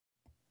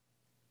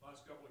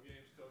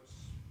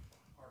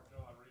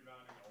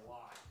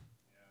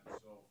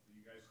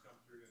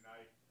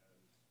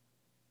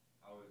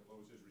What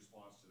was his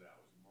response to that?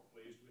 Was he more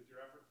pleased with your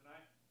effort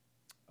tonight?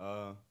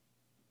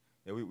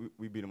 Yeah,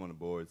 we beat him on the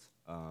boards,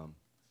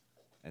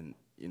 and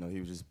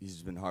he's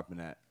just been harping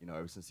that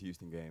ever since the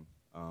Houston game.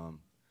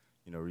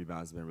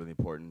 Rebounds have been really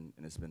important,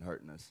 and it's been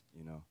hurting us.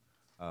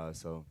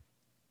 So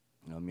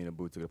me and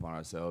Abu took it upon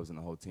ourselves, and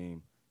the whole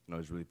team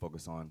is really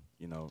focused on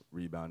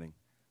rebounding.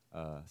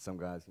 Some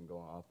guys can go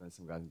on offense,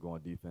 some guys can go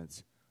on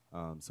defense.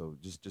 So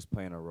just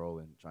playing our role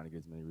and trying to get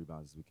as many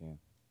rebounds as we can.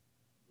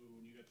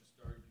 When you got to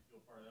start, did you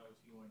feel part of that was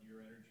he wanted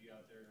your energy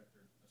out there after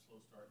a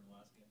slow start in the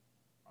last game?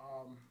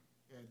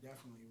 Yeah,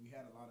 definitely. We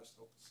had a lot of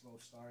slow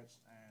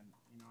starts, and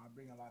I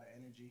bring a lot of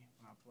energy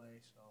when I play,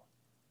 so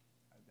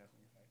that's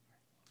definitely a factor.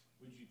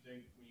 What did you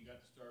think when you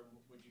got to start?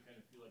 What did you kind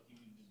of feel like you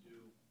needed to do?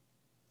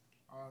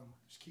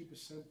 Just keep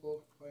it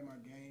simple, play my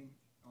game,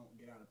 don't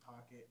get out of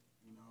pocket.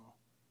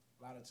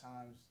 A lot of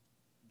times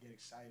you get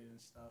excited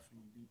and stuff, and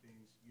you do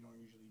things you don't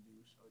usually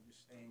do. So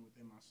just staying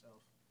within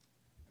myself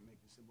and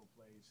making simple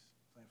plays,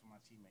 playing for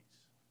my teammates.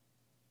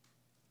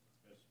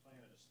 Just playing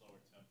at a slower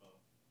tempo,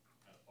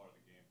 kind of part of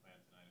the game plan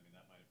tonight. I mean,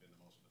 that might have been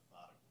the most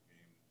methodical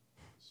game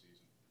of the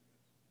season for you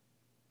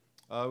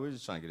guys. We're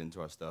just trying to get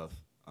into our stuff,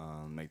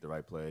 make the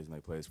right plays,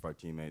 make plays for our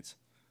teammates.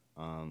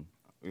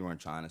 We weren't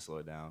trying to slow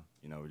it down.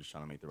 We're just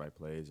trying to make the right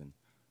plays and,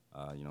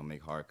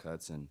 make hard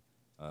cuts and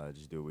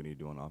just do what we need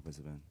to do on the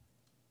offensive end.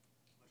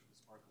 How much of a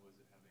sparkle was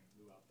it having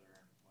Lou out there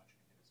and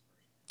watching him hit his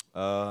first?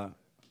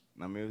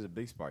 It was a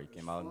big spark. He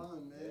came out,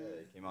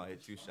 hit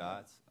 2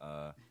 shots.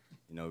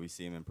 We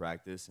see him in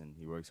practice, and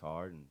he works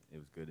hard, and it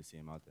was good to see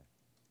him out there.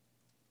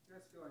 You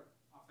guys feel like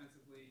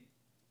offensively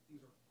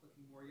things are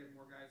clicking more? You had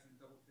more guys in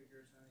double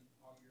figures, I think,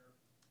 all year.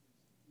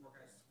 More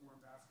guys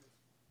scoring baskets.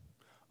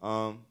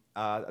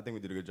 I think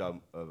we did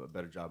a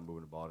better job of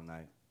moving the ball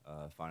tonight,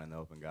 finding the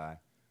open guy.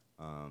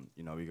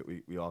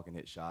 We all can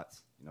hit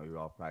shots. We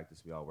all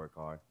practice, we all work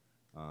hard.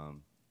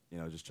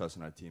 Just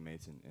trusting our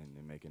teammates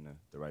and making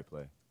the right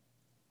play.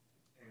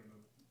 Hey,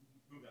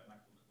 move that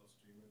mic a little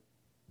closer to you.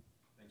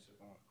 Thanks, sir.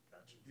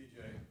 Gotcha. PJ,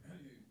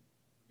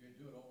 you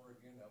do it over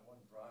again. That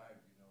one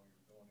drive, you were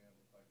going in,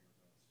 looked like you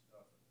were going to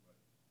stuff it, but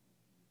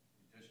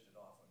you dished it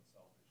off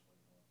unselfishly.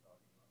 You know what I'm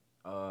talking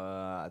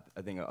about?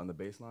 I think on the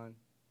baseline.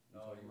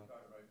 No, you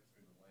got right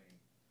through the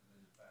lane, and then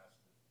you passed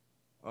it.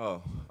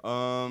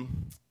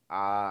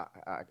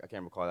 I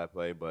can't recall that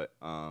play, but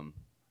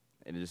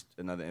it is just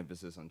another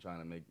emphasis on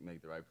trying to make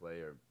the right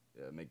play or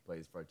make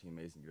plays for our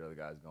teammates and get other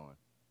guys going.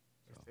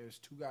 So. If there's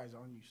 2 guys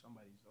on you,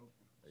 somebody's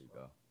open. There you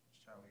go.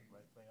 Just try to make the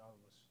right play, all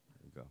of us.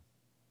 There you go.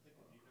 I think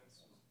the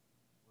defense was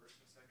worse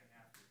in the second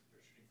half.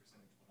 Their shooting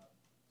percentage went up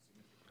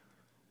significantly.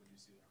 What do you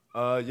see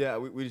there? Yeah,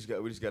 we just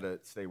got to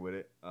stay with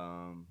it.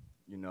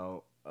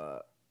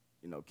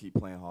 Keep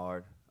playing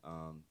hard.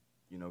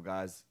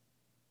 Guys,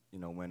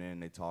 went in,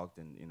 they talked,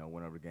 and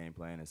went over the game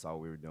plan and saw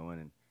what we were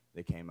doing, and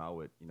they came out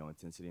with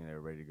intensity, and they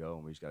were ready to go,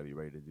 and we just got to be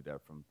ready to do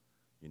that from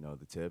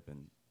the tip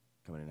and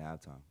coming in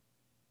halftime.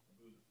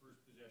 The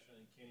first possession,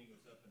 I think Kenny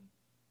goes up and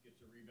gets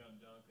a rebound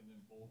dunk, and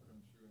then Bull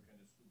comes through and kind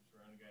of swoops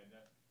around a guy.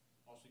 That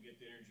also get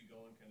the energy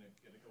going, kind of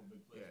get a couple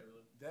big plays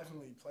early.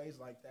 Definitely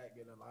plays like that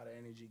get a lot of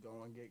energy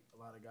going, get a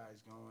lot of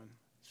guys going.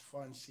 It's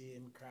fun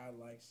seeing, the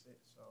crowd likes it,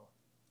 so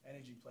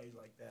energy plays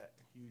like that,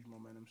 huge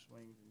momentum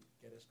swings and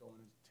get us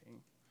going as a team.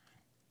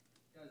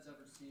 You guys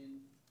ever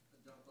seen a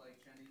dunk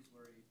like Kenny's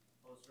where he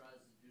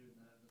posterizes a dude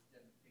and then ends up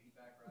getting a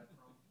piggyback ride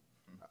from?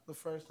 The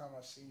first time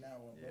I've seen that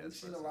one. Yeah, We've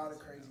seen a lot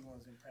of crazy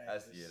ones in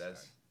practice.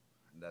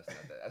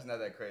 That's not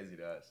that crazy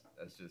to us.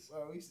 That's just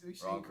we've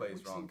wrong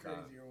place, we've wrong seen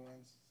time. crazier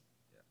ones.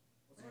 Yeah.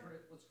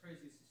 What's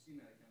craziest you've seen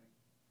out of Kenny?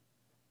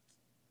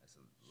 That's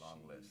a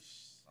long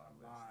list. A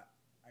lot.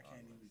 I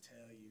can't even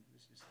tell you.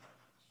 It's just like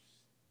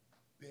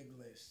big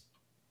list.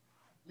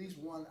 At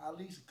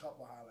least a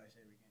couple highlights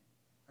every game.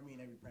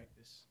 Every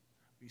practice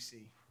we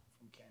see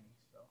from Kenny.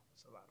 So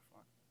it's a lot of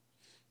fun.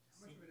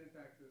 How much of an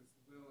impact does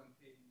Will and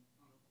Peyton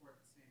on the court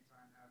at the same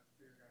time have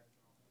for your guys'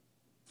 offense?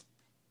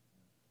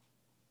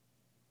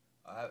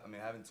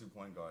 Having 2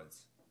 point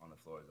guards on the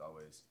floor is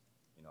always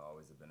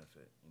a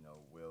benefit.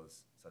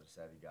 Will's such a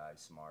savvy guy,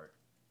 smart.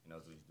 He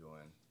knows what he's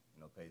doing.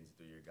 Peyton's a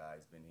 3-year guy.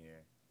 He's been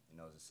here. He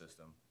knows the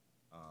system.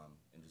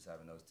 And just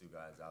having those 2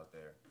 guys out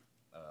there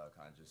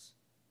kind of just,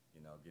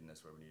 getting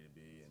us where we need to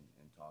be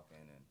and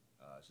talking, and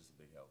it's just a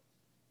big help.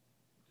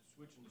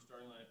 Switching the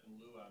starting lineup and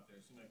Lou out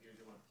there, it seemed like you guys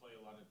able to play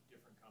a lot of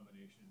different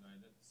combinations tonight.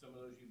 Some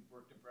of those you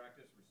worked in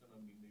practice, or some of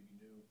them you maybe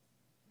knew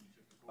when you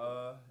took the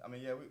court?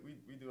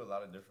 We do a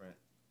lot of different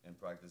in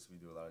practice. We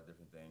do a lot of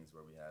different things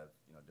where we have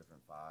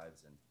different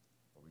 5s and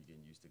where we're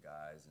getting used to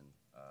guys, and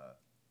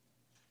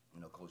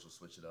coach will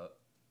switch it up.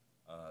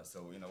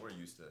 So we're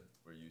used to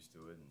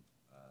it, and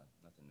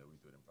nothing new. We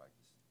do it in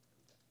practice.